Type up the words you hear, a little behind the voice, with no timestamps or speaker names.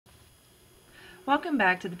Welcome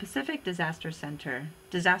back to the Pacific Disaster Center,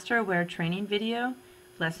 Disaster-Aware Training Video,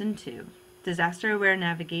 Lesson 2, Disaster-Aware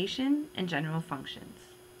Navigation and General Functions.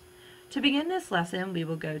 To begin this lesson, we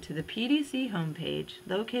will go to the PDC homepage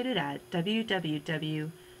located at www.pdc.org.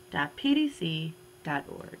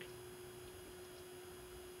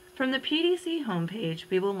 From the PDC homepage,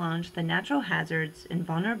 we will launch the Natural Hazards and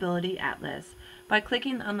Vulnerability Atlas by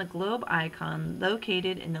clicking on the globe icon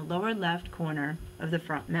located in the lower left corner of the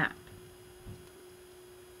front map.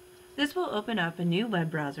 This will open up a new web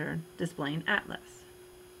browser displaying Atlas.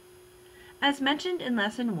 As mentioned in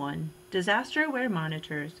Lesson 1, DisasterAWARE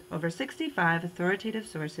monitors over 65 authoritative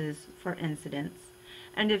sources for incidents,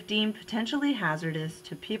 and if deemed potentially hazardous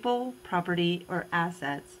to people, property, or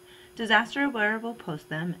assets, DisasterAWARE will post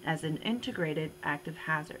them as an integrated active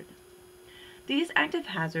hazard. These active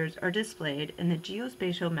hazards are displayed in the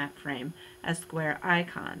geospatial map frame as square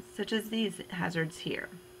icons, such as these hazards here.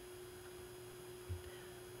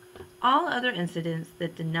 All other incidents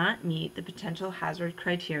that did not meet the potential hazard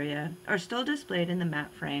criteria are still displayed in the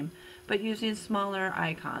map frame, but using smaller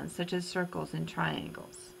icons such as circles and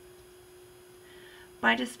triangles.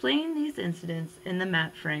 By displaying these incidents in the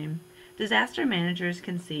map frame, disaster managers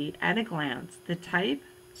can see at a glance the type,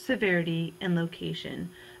 severity, and location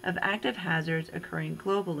of active hazards occurring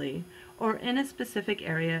globally or in a specific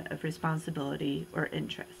area of responsibility or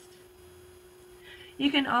interest. You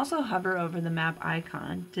can also hover over the map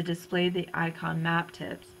icon to display the icon map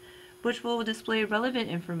tips, which will display relevant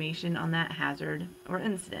information on that hazard or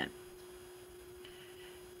incident.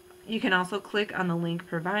 You can also click on the link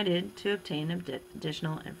provided to obtain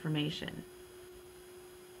additional information.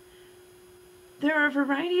 There are a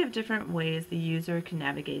variety of different ways the user can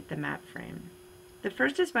navigate the map frame. The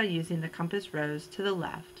first is by using the compass rose to the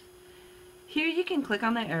left. Here you can click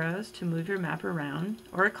on the arrows to move your map around,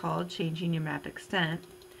 or called changing your map extent,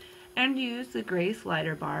 and use the gray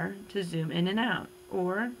slider bar to zoom in and out,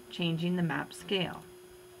 or changing the map scale.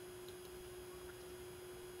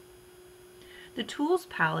 The Tools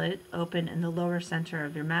palette, open in the lower center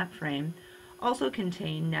of your map frame, also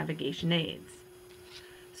contain navigation aids.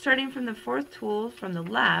 Starting from the fourth tool from the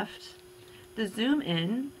left, the Zoom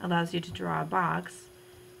In allows you to draw a box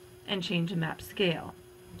and change the map scale.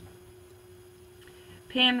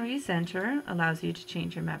 Pan Recenter allows you to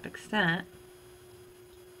change your map extent.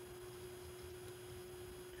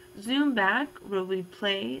 Zoom Back will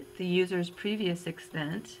replay the user's previous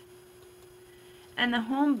extent. And the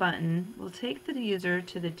Home button will take the user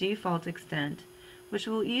to the default extent, which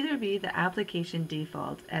will either be the application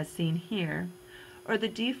default as seen here, or the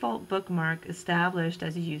default bookmark established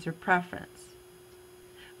as a user preference.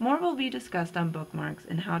 More will be discussed on bookmarks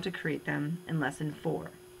and how to create them in Lesson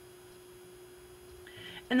 4.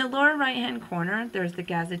 In the lower right-hand corner, there's the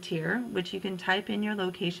gazetteer, which you can type in your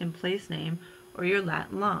location place name or your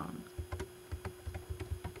lat long.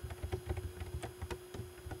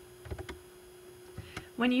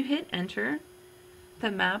 When you hit enter, the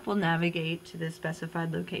map will navigate to the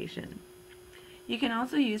specified location. You can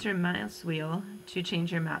also use your mouse wheel to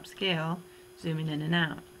change your map scale, zooming in and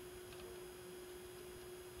out.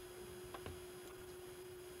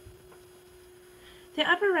 The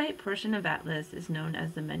upper right portion of Atlas is known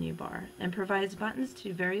as the menu bar and provides buttons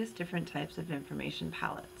to various different types of information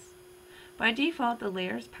palettes. By default, the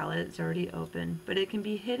Layers palette is already open, but it can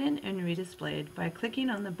be hidden and redisplayed by clicking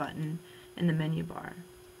on the button in the menu bar.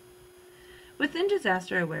 Within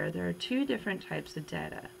DisasterAWARE, there are two different types of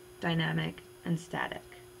data, dynamic and static.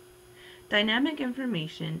 Dynamic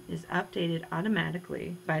information is updated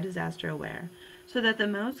automatically by DisasterAWARE so that the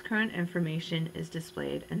most current information is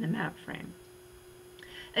displayed in the map frame.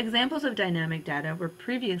 Examples of dynamic data were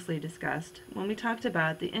previously discussed when we talked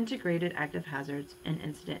about the integrated active hazards and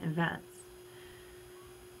incident events.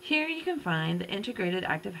 Here you can find the integrated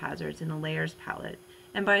active hazards in the Layers palette,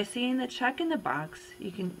 and by seeing the check in the box, you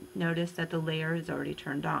can notice that the layer is already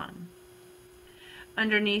turned on.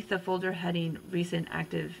 Underneath the folder heading Recent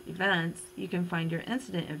Active Events, you can find your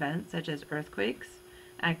incident events such as earthquakes,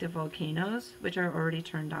 active volcanoes, which are already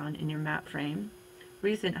turned on in your map frame,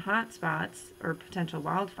 recent hotspots or potential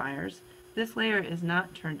wildfires. This layer is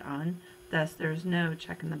not turned on, thus there is no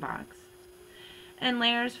check in the box, and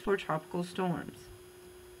layers for tropical storms.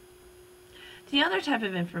 The other type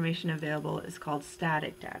of information available is called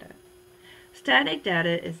static data. Static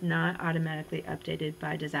data is not automatically updated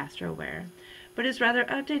by DisasterAWARE, but is rather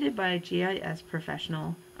updated by a GIS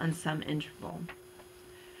professional on some interval.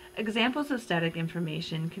 Examples of static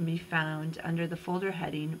information can be found under the folder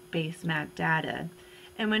heading Base Map Data,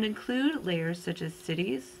 and would include layers such as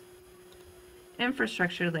cities,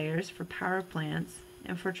 infrastructure layers for power plants,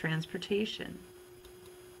 and for transportation.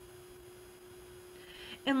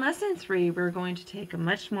 In Lesson 3, we're going to take a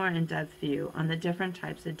much more in-depth view on the different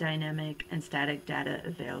types of dynamic and static data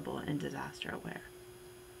available in DisasterAWARE.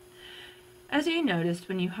 As you noticed,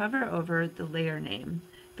 when you hover over the layer name,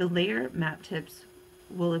 the layer map tips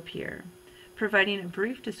will appear, providing a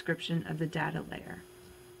brief description of the data layer.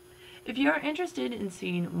 If you are interested in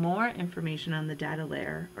seeing more information on the data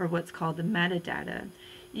layer, or what's called the metadata,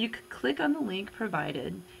 you could click on the link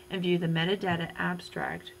provided and view the metadata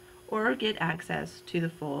abstract or get access to the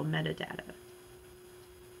full metadata.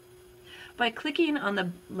 By clicking on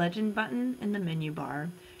the Legend button in the menu bar,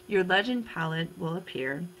 your Legend palette will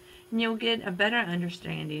appear, and you'll get a better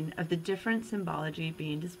understanding of the different symbology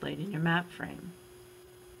being displayed in your map frame.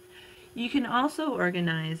 You can also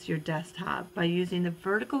organize your desktop by using the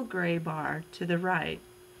vertical gray bar to the right.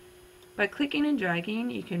 By clicking and dragging,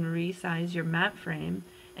 you can resize your map frame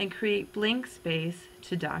and create blank space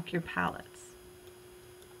to dock your palettes.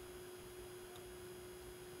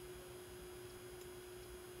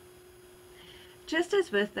 Just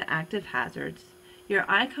as with the active hazards, your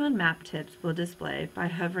icon map tips will display by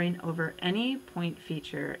hovering over any point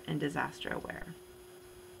feature in DisasterAWARE.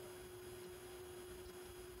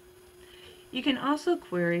 You can also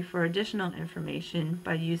query for additional information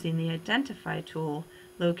by using the Identify tool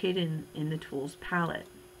located in the Tools palette.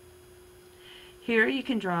 Here you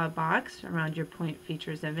can draw a box around your point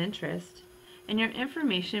features of interest, and your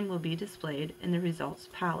information will be displayed in the Results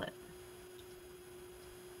palette.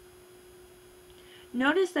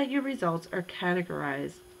 Notice that your results are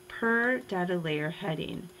categorized per data layer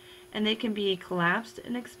heading, and they can be collapsed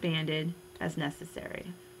and expanded as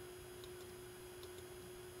necessary.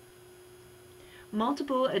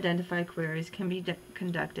 Multiple Identify queries can be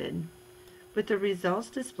conducted, with the results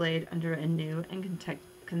displayed under a new and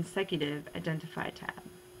consecutive Identify tab.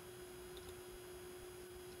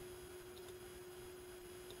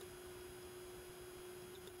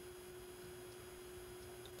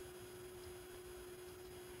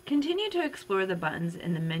 Continue to explore the buttons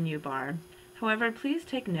in the menu bar. However, please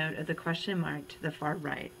take note of the question mark to the far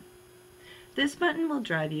right. This button will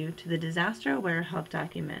drive you to the DisasterAWARE help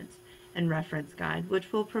documents and reference guide,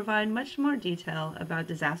 which will provide much more detail about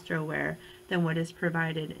DisasterAWARE than what is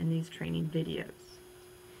provided in these training videos.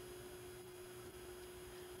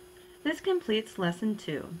 This completes Lesson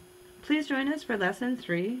 2. Please join us for Lesson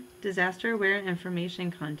 3, DisasterAWARE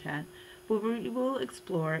Information Content, where we will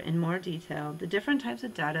explore in more detail the different types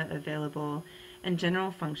of data available and general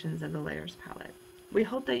functions of the Layers palette. We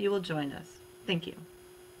hope that you will join us. Thank you.